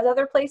as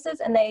other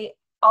places. And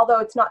although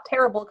it's not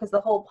terrible because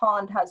the whole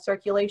pond has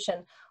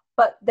circulation,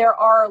 but there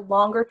are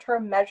longer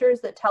term measures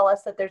that tell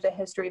us that there's a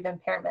history of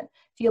impairment.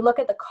 If you look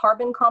at the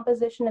carbon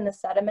composition in the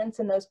sediments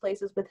in those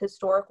places with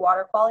historic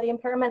water quality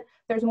impairment,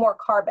 there's more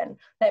carbon.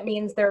 That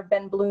means there have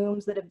been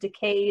blooms that have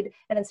decayed,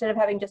 and instead of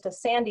having just a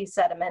sandy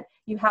sediment,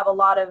 you have a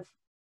lot of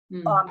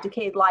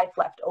decayed life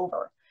left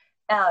over.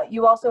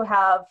 You also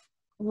have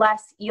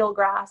less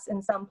eelgrass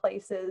in some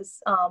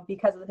places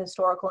because of the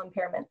historical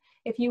impairment.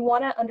 If you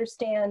want to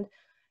understand,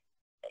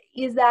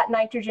 is that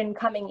nitrogen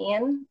coming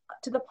in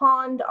to the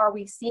pond? Are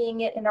we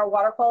seeing it in our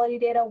water quality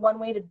data? One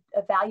way to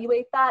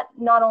evaluate that,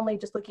 not only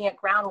just looking at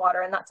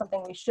groundwater, and that's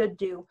something we should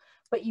do,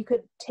 but you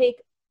could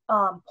take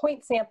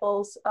point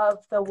samples of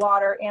the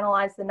water,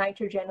 analyze the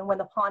nitrogen when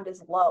the pond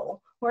is low.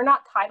 We're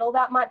not tidal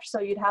that much, so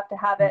you'd have to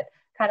have it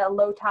kind of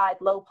low tide,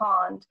 low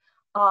pond,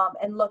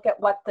 and look at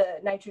what the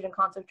nitrogen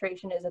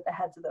concentration is at the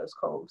heads of those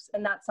coves.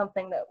 And that's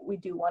something that we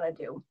do want to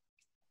do.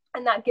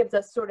 And that gives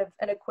us sort of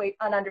an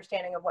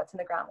understanding of what's in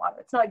the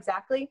groundwater. It's not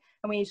exactly,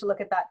 and we need to look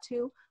at that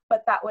too,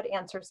 but that would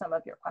answer some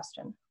of your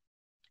question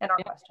and our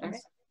questions.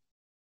 Right.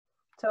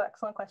 So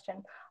excellent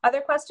question.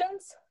 Other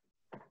questions?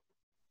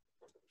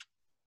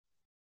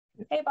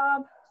 Hey,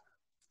 Bob.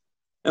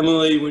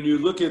 Emily, when you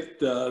look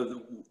at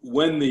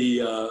when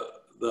the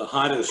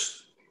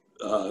hottest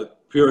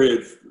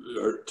period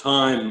or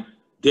time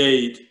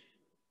date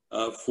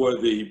for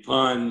the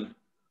pond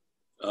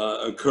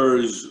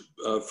occurs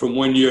from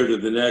one year to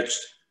the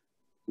next,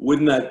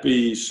 wouldn't that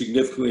be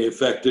significantly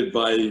affected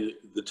by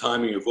the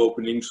timing of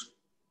openings?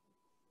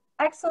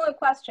 Excellent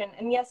question,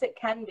 and yes, it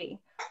can be.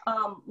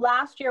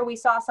 Last year we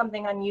saw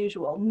something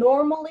unusual.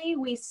 Normally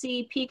we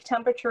see peak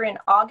temperature in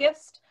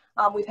August.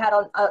 We've had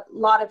a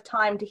lot of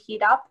time to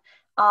heat up,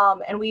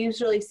 and we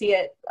usually see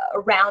it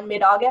around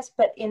mid-August,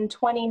 but in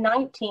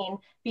 2019,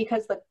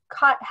 because the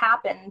cut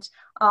happened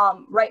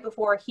right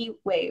before a heat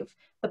wave,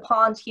 the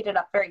ponds heated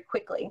up very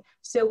quickly.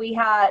 So we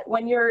had,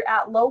 when you're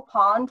at low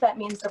pond, that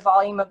means the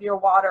volume of your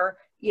water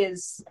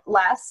is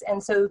less,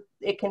 and so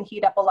it can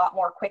heat up a lot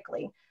more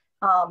quickly.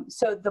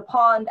 So the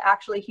pond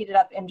actually heated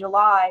up in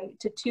July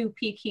to two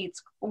peak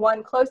heats,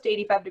 one close to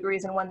 85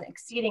 degrees and one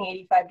exceeding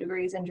 85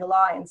 degrees in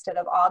July instead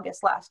of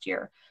August last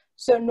year.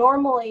 So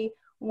normally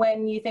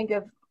when you think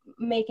of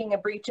making a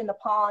breach in the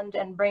pond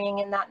and bringing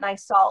in that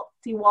nice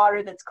salty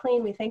water that's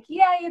clean, we think,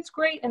 yay, it's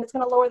great, and it's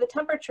going to lower the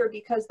temperature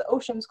because the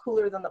ocean's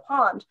cooler than the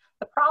pond.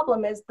 The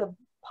problem is the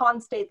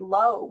pond stayed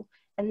low,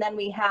 and then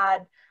we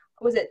had,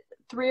 was it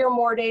 3 or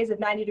more days of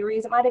 90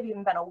 degrees? It might have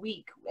even been a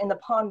week, and the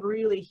pond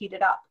really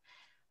heated up.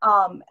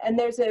 And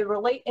there's an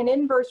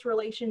inverse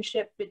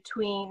relationship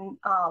between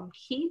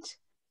heat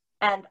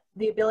and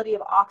the ability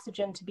of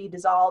oxygen to be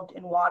dissolved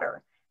in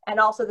water. And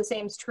also the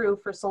same is true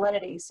for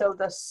salinity. So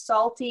the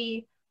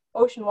salty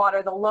ocean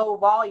water, the low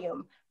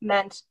volume,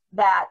 meant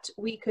that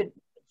we could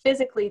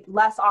physically,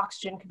 less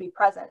oxygen could be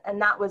present. And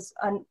that was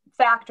a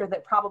factor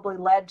that probably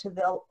led to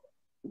the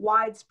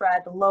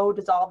widespread low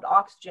dissolved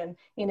oxygen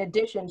in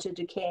addition to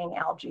decaying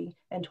algae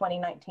in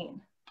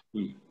 2019.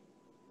 Do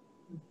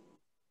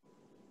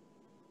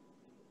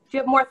you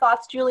have more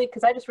thoughts, Julie?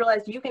 Because I just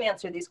realized you can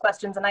answer these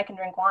questions and I can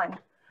drink wine.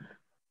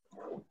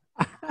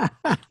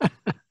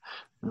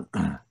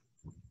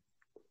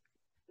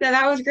 Yeah,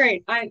 that was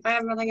great. I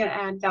have nothing to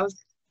add. That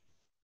was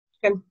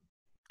good.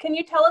 Can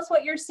you tell us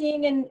what you're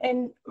seeing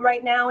in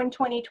right now in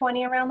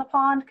 2020 around the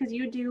pond? Because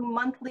you do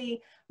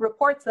monthly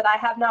reports that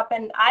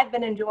I've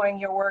been enjoying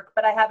your work,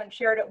 but I haven't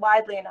shared it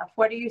widely enough.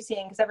 What are you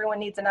seeing? Because everyone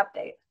needs an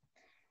update.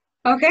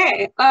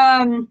 Okay.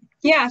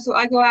 Yeah, so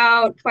I go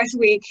out twice a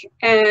week,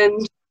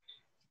 and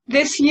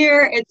this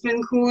year it's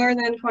been cooler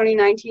than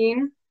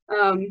 2019.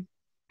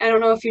 I don't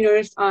know if you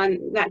noticed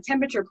on that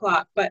temperature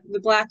plot, but the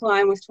black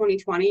line was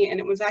 2020, and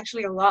it was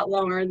actually a lot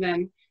lower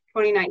than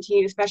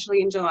 2019,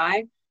 especially in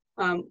July.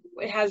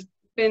 It has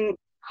been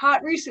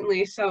hot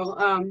recently, so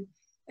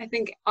I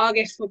think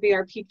August will be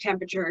our peak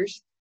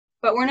temperatures.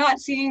 But we're not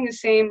seeing the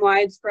same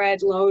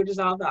widespread low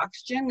dissolved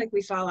oxygen like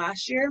we saw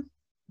last year.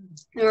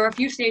 There are a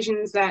few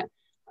stations that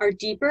are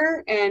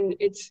deeper, and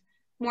it's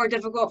more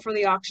difficult for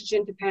the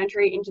oxygen to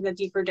penetrate into the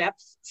deeper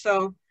depths.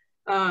 So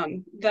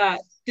the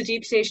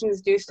deep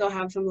stations do still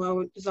have some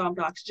low dissolved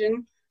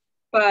oxygen,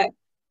 but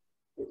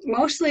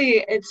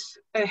mostly it's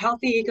a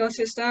healthy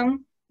ecosystem.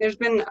 There's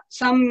been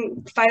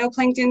some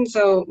phytoplankton,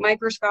 so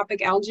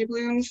microscopic algae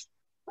blooms.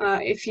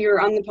 If you're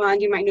on the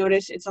pond, you might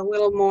notice it's a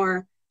little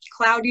more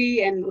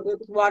cloudy and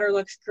water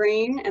looks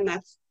green, and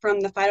that's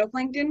from the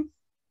phytoplankton.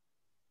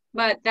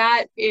 But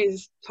that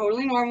is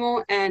totally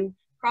normal and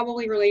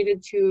probably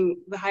related to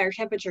the higher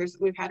temperatures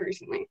that we've had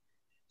recently.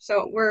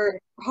 So we're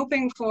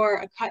hoping for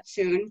a cut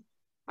soon.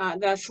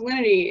 The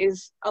salinity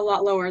is a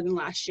lot lower than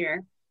last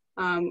year.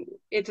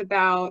 It's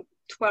about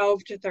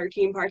 12 to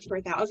 13 parts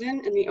per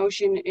thousand, and the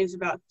ocean is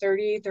about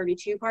 30,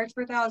 32 parts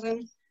per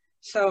thousand.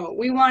 So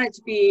we want it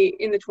to be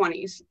in the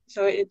 20s.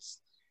 So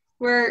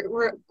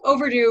we're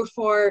overdue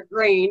for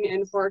rain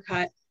and for a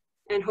cut,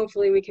 and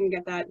hopefully we can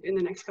get that in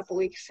the next couple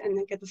weeks and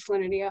then get the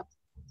salinity up.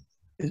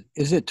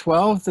 Is it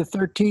 12 to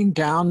 13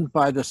 down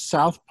by the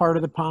south part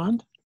of the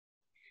pond?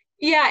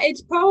 Yeah,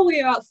 it's probably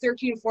about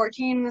 13,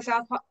 14 in the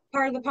south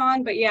part of the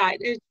pond, but yeah,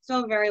 it's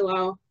still very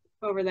low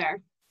over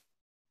there.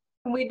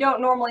 We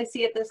don't normally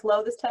see it this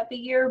low this time of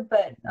year,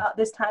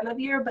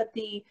 but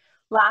the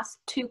last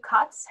two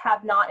cuts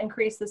have not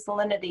increased the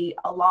salinity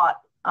a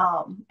lot.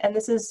 And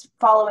this is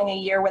following a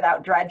year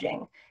without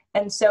dredging.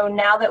 And so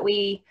now that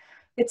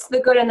it's the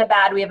good and the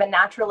bad, we have a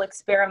natural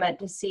experiment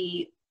to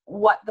see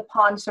what the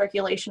pond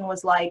circulation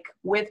was like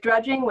with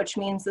dredging, which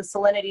means the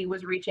salinity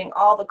was reaching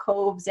all the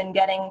coves and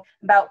getting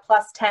about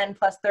plus 10,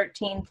 plus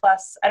 13,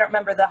 plus, I don't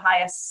remember the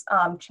highest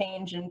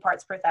change in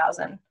parts per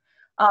thousand.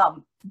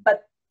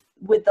 But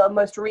with the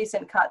most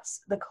recent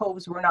cuts, the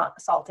coves were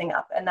not salting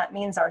up. And that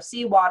means our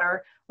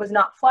seawater was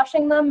not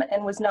flushing them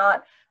and was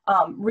not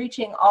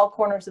reaching all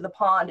corners of the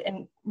pond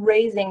and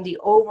raising the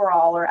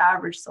overall or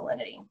average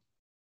salinity.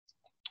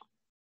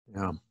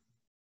 Yeah,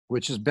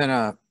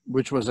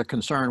 which was a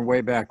concern way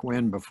back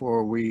when,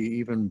 before we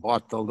even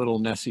bought the little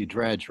Nessie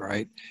dredge,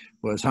 right?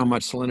 Was how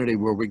much salinity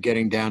were we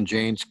getting down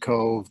Janes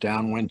Cove,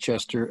 down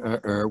Winchester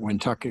or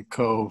Wentucket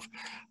Cove?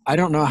 I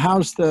don't know,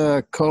 how's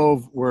the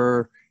cove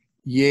where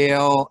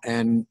Yale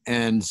and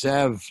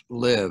Zev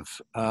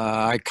live?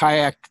 I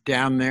kayaked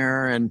down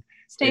there and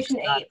Station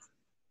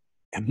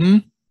 8. Hmm?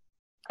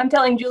 I'm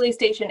telling Julie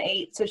Station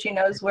 8 so she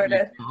knows where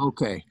to.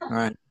 Okay, all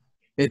right.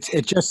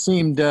 It just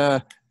seemed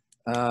a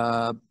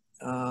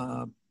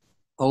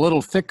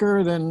little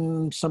thicker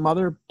than some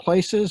other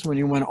places when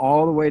you went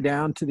all the way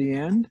down to the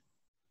end.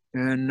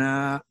 And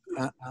I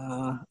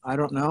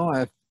don't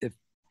know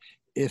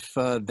if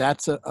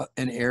that's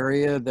an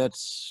area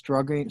that's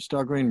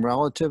struggling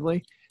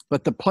relatively.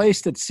 But the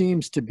place that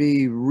seems to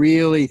be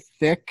really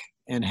thick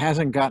and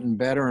hasn't gotten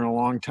better in a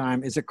long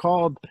time, is it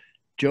called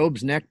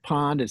Job's Neck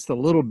Pond? It's the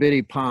little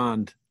bitty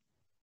pond.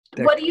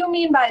 What do you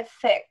mean by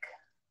thick?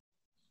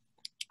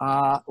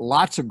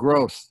 Lots of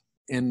growth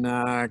in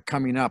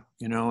coming up,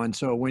 and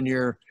so when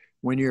you're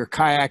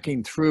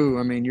kayaking through,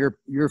 I mean,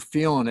 you're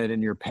feeling it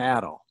in your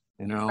paddle,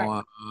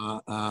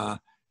 Right.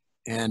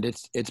 And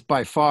it's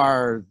by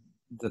far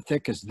the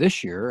thickest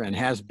this year, and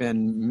has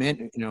been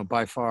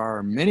by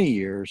far many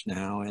years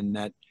now in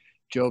that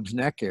Job's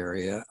Neck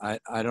area.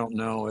 I don't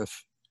know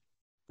if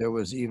there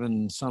was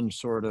even some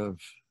sort of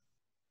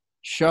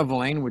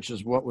shoveling, which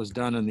is what was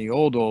done in the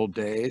old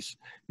days,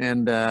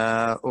 and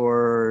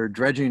or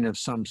dredging of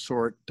some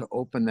sort to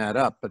open that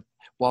up. But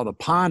while the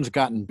pond's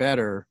gotten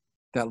better,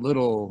 that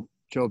little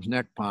Job's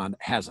Neck pond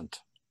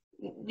hasn't.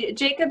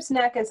 Jacob's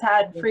Neck has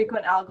had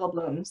frequent algal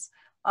blooms.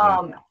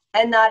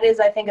 And that is,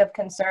 I think, of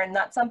concern.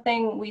 That's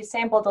something we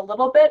sampled a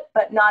little bit,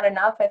 but not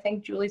enough. I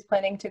think Julie's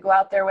planning to go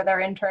out there with our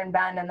intern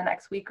Ben in the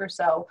next week or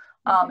so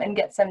and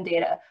get some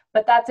data.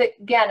 But that's,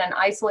 again, an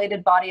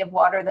isolated body of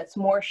water that's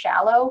more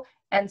shallow,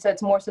 and so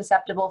it's more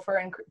susceptible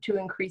to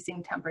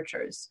increasing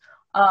temperatures.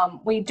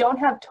 We don't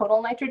have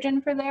total nitrogen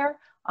for there,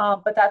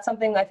 but that's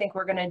something I think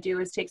we're going to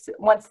do is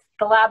once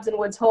the labs in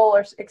Woods Hole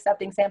are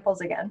accepting samples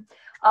again,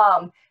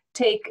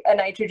 take a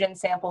nitrogen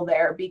sample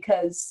there,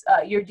 because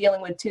you're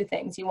dealing with two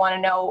things. You want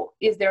to know,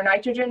 is there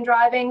nitrogen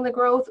driving the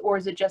growth, or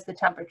is it just the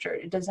temperature?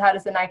 How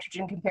does the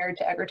nitrogen compare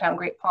to Eggertown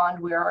Great Pond?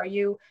 Where are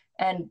you?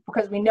 And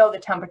because we know the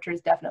temperature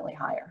is definitely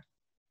higher.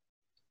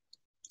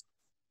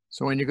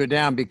 So when you go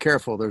down, be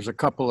careful. There's a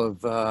couple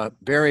of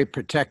very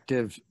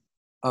protective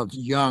of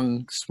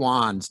young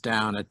swans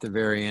down at the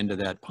very end of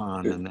that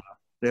pond, and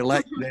they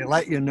let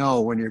you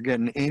know when you're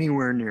getting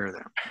anywhere near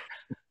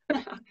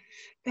them.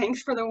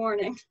 Thanks for the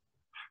warning.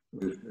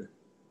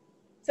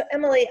 So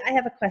Emily, I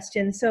have a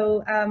question.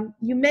 So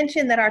you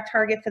mentioned that our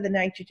target for the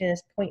nitrogen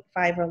is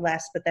 0.5 or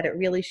less, but that it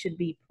really should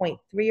be 0.3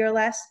 or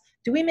less.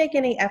 Do we make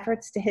any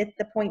efforts to hit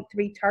the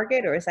 0.3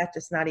 target, or is that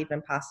just not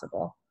even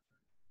possible?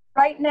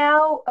 Right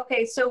now,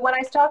 okay, so when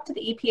I talked to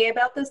the EPA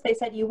about this, they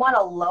said, you want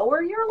to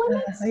lower your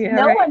limits? Yeah,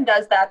 no right. one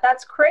does that.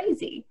 That's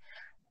crazy.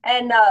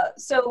 And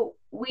so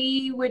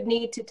we would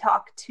need to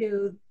talk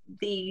to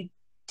the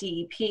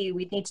DEP.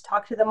 We'd need to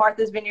talk to the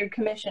Martha's Vineyard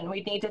Commission.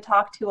 We'd need to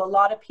talk to a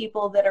lot of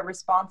people that are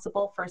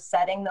responsible for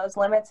setting those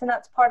limits. And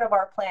that's part of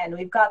our plan.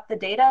 We've got the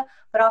data,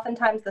 but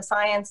oftentimes the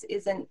science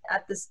isn't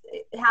at this,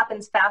 it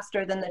happens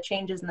faster than the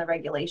changes in the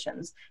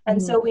regulations. And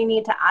so we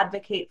need to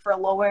advocate for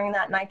lowering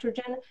that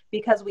nitrogen,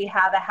 because we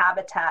have a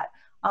habitat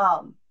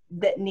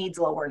that needs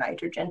lower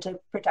nitrogen to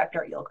protect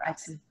our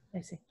eelgrass.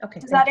 I see. Okay.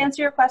 Does that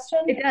answer your question?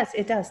 It does.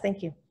 It does.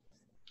 Thank you.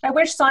 I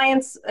wish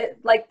science,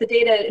 like the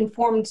data,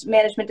 informed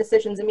management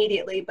decisions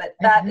immediately, but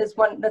that is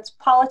that's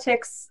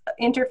politics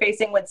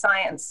interfacing with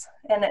science,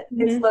 and it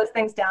slows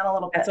things down a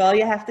little bit. That's all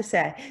you have to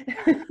say.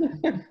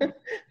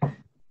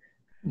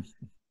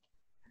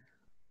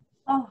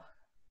 Oh,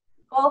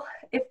 well,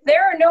 if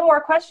there are no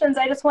more questions,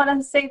 I just want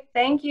to say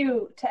thank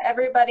you to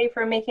everybody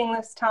for making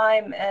this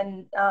time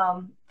and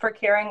for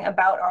caring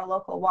about our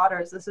local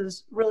waters. This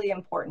is really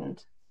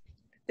important.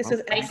 This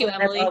was Thank you,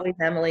 excellent, Emily. as always,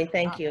 Emily.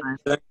 Thank you.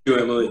 Thank you,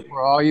 Emily.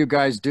 For all you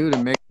guys do to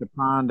make the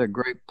pond a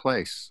great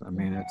place. I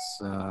mean,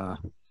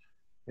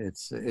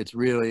 it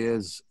really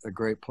is a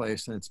great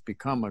place, and it's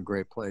become a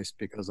great place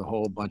because a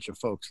whole bunch of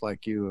folks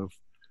like you have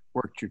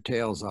worked your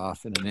tails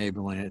off in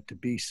enabling it to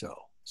be so.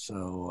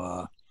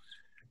 So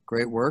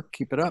great work.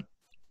 Keep it up.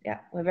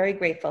 Yeah, we're very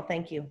grateful.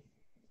 Thank you.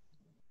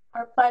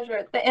 Our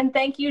pleasure. And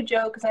thank you,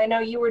 Joe, because I know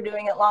you were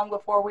doing it long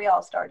before we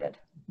all started.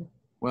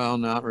 Well,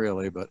 not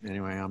really, but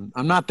anyway, I'm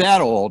not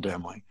that old,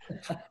 Emily.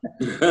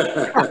 All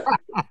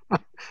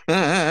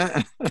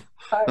right.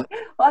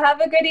 Well,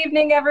 have a good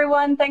evening,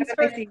 everyone. Thanks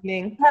for Nice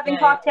evening. having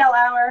cocktail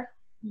hour.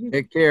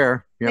 Take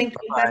care. Yep, Thank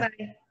you. bye-bye.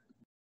 Bye-bye.